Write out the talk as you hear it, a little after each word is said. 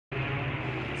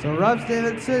So Rob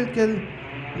Stevenson can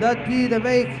not be to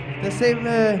make the same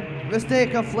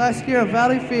mistake of last year at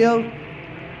Valleyfield.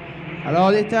 Alors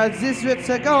on est à 18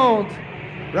 secondes.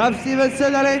 Rob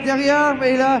Stevenson à l'intérieur,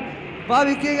 mais il a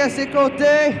Bobby King à ses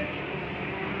côtés.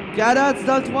 Kaddatz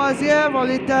dans le troisième, on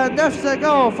est à 9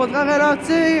 secondes. Faudra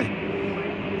ralentir.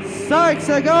 5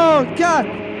 secondes, 4,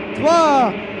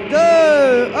 3, 2,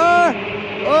 1.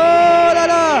 Oh là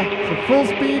là! So full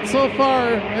speed so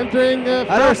far, entering the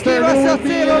first turn. Alors qui va will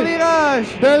sortir au virage?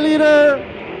 The leader.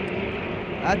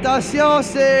 Attention,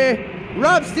 c'est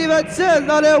Rob Stevenson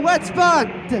dans le wet spot.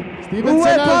 Stevenson Où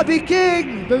est Bobby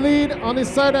King? The lead on his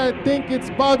side, I think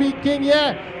it's Bobby King,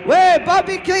 yeah. Oui,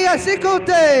 Bobby King à ses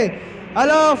côtés.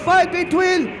 Alors, fight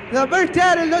between number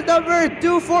 10 and the number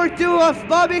 242 of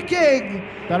Bobby King.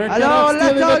 Alors, on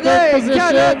l'attendait,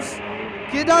 Kaddatz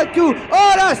qui est dans le coup.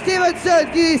 Oh là, Stevenson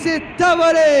qui s'est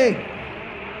envolé.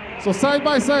 So side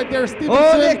by side, there's Stevenson.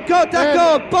 Oh, les côte à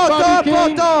côte, ponton à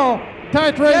ponton.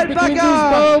 Tight race Quelle between these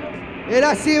bagarre. both. Et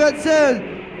là, Stevenson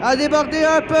a débordé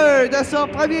un peu de son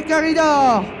premier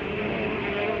corridor.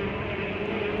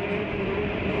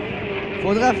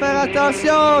 Faudra faire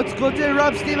attention du côté de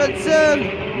Rob Stevenson.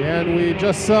 Yeah, and we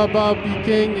just saw Bobby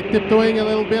King tiptoeing a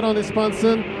little bit on his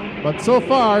Stevenson. But so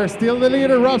far, still the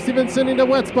leader, Rob Stevenson in the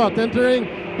wet spot. Entering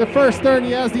the first turn,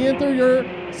 he has the interior,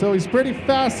 so he's pretty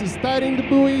fast. He's tightening the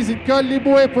buoys, il colle les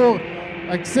bouées pour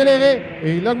accélérer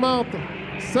et il augmente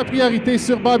sa priorité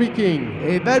sur Bobby King.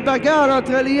 Et belle bagarre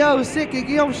entre Leah Hoosick et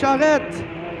Guillaume Charette.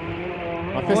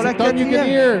 En fait, c'est Tom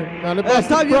Huganir dans le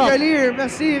Boston Tom Huganir,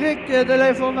 merci Eric de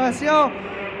l'information.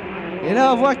 Et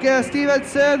là, on voit que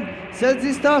Stevenson se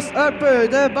distance un peu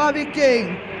de Bobby King.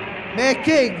 Mais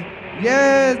King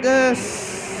vient de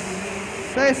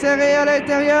s'insérer à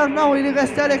l'intérieur. Non, il est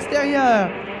resté à l'extérieur.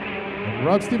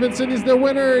 Rob Stevenson is the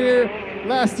winner here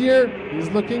last year. He's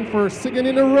looking for a second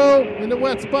in a row in the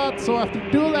wet spot. So after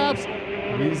 2 laps,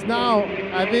 he's now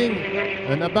having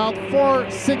an about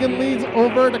 4-second leads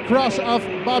over the crush of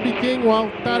Bobby King, while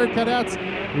Tyler Kaddatz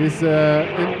is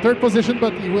in third position,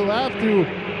 but he will have to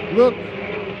look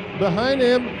behind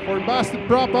him for busted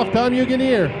prop of Tom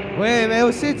Huganir. Oui, mais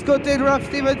aussi du côté de Rob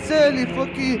Stevenson, il faut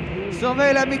qu'il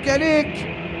surveille la mécanique.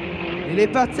 Il est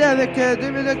parti avec 2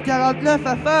 minutes 49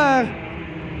 à faire.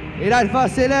 Et là, le vent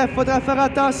s'élève, il faudra faire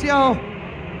attention.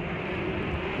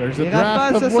 Les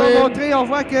rafales se sont montrées, on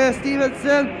voit que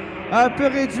Stevenson a un peu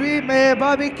réduit, mais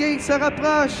Bobby King se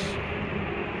rapproche.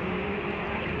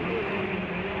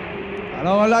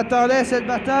 Alors on l'attendait cette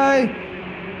bataille.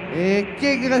 Et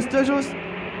King reste toujours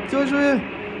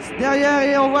derrière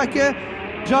et on voit que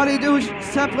Johnny Douche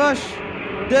s'approche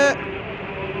de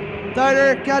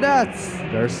Tyler Kaddatz.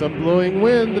 There's some blowing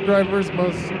wind, the drivers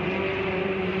must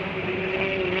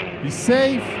be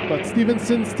safe, but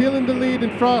Stevenson still in the lead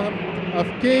in front of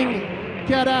King.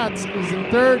 Kaddatz is in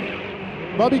third.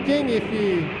 Bobby King, if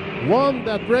he won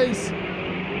that race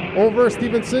over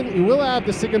Stevenson, he will have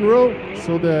the second row.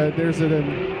 So there's a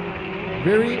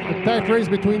very tight race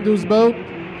between those both.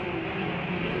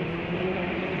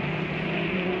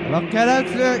 Alors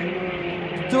Kaddatz,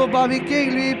 plutôt Bobby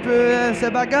King, lui, peut se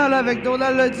bagarre avec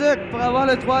Donald Leduc pour avoir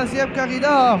le 3e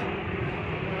corridor.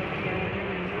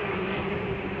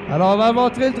 Alors on va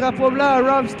montrer le drapeau blanc à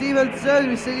Rob Stevenson,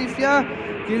 lui signifiant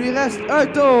qu'il lui reste un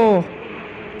tour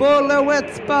pour le wet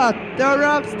spot de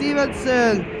Rob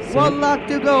Stevenson. 1 lap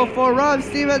to go for Rob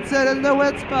Stevenson in the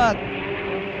wet spot.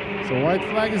 So white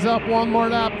flag is up, 1 more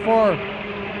lap for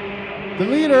the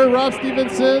leader, Rob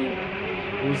Stevenson,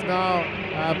 who's now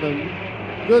having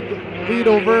good lead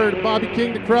over Bobby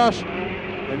King, the crush,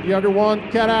 and the other one,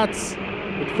 Kaddatz,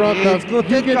 in front of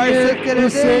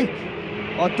Huganir.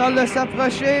 On tente de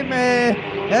s'approcher, mais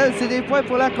elle, c'est des points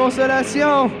pour la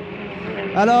consolation.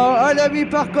 Alors, un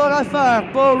demi-parcours à faire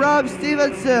pour Rob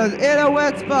Stevenson in a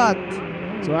wet spot.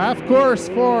 So half course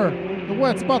for the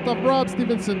wet spot of Rob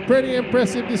Stevenson. Pretty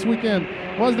impressive this weekend.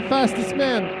 Was the fastest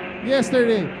man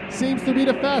yesterday. Seems to be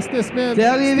the fastest man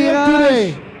Dernier still virage.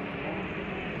 today.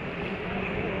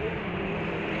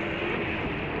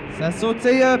 Ça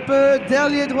sautille un peu.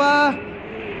 Dernier droit.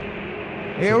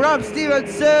 Et Rob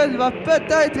Stevenson va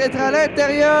peut-être être à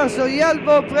l'intérieur sur Yann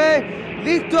Beaupré.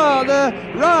 Victoire de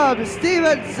Rob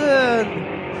Stevenson.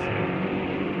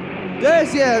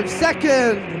 Deuxième,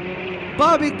 second,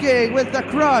 Bobby King with the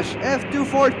crush,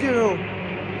 F242.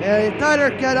 Et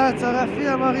Tyler Kaddatz aura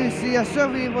finalement réussi à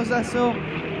survivre aux assauts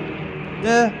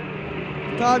de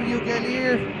Tom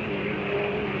Huganir.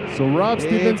 So Rob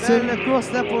Stevenson. Belle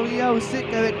course là pour Leah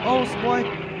Hoosick avec 11 points.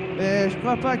 Mais je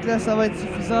crois pas que là ça va être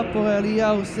suffisant pour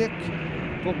Leah Hoosick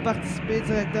pour participer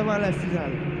directement à la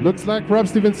finale. Looks like Rob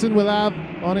Stevenson will have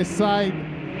on his side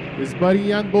his buddy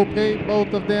Yann Beaupré.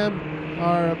 Both of them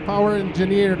are power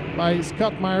engineered by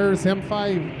Scott Myers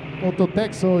M5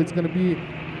 Autotech, so it's going to be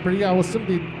pretty awesome.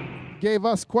 They gave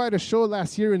us quite a show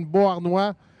last year in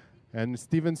Beauharnois, and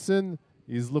Stevenson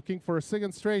is looking for a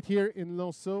second straight here in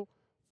Lonceau.